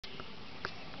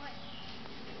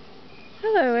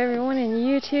Hello everyone in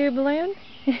YouTube land.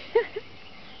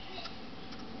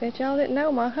 Bet y'all didn't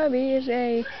know my hubby is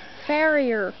a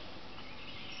farrier.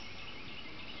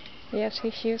 Yes, he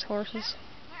shoes horses.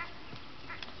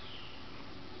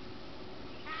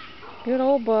 Good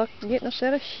old buck getting a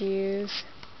set of shoes.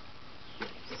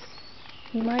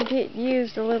 He might get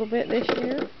used a little bit this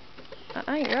year.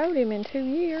 I ain't rode him in 2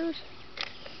 years.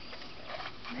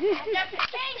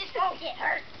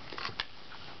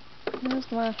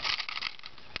 There's my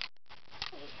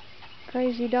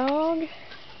crazy dog.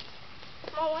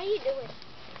 Mom, what are you doing?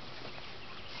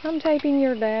 I'm taping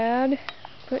your dad,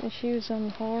 putting shoes on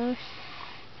the horse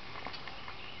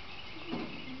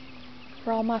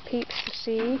for all my peeps to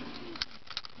see.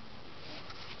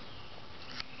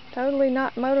 Totally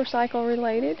not motorcycle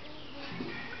related,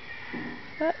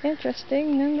 but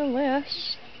interesting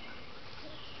nonetheless.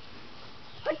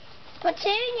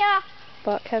 Petunia!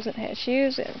 Buck hasn't had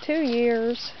shoes in 2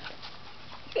 years.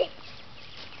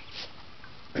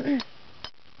 Petunia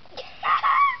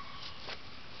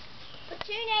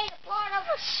is part of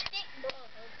a stick bug.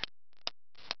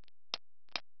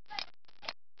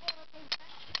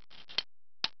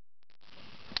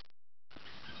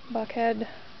 Buck had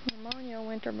pneumonia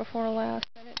winter before last.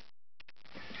 I didn't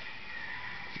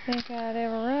think I'd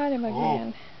ever ride him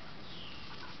again.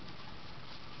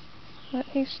 But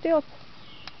he's still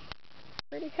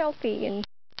pretty healthy and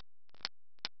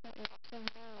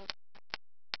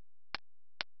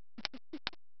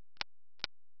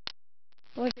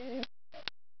look at him.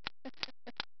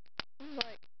 I'm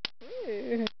like,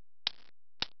 ooh.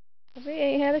 'Cause he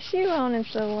ain't had a shoe on him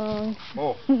so long.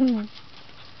 Oh.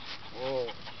 Oh.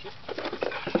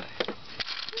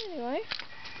 Anyway,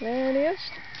 there it is.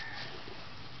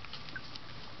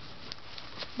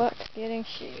 Buck getting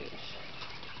shoes.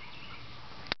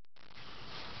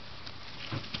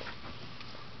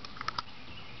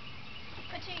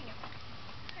 Petunia.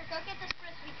 Here, go get this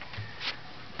frisbee.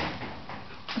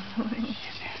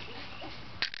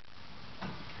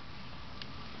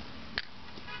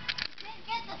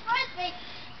 Get the frisbee.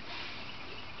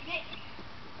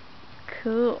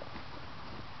 Cool.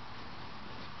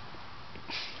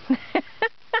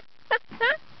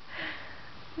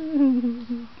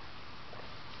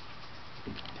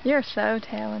 You're so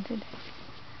talented.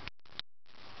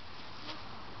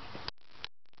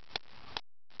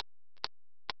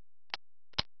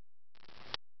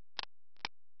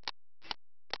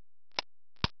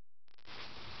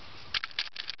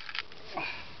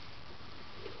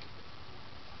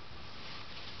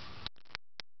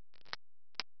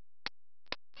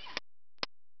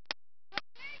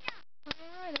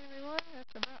 Alright everyone,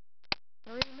 that's about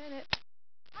 3 minutes.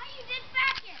 Oh, you did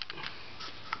vacuum.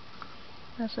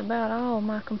 That's about all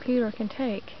my computer can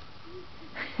take.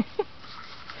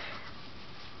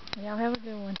 Y'all have a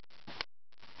good one.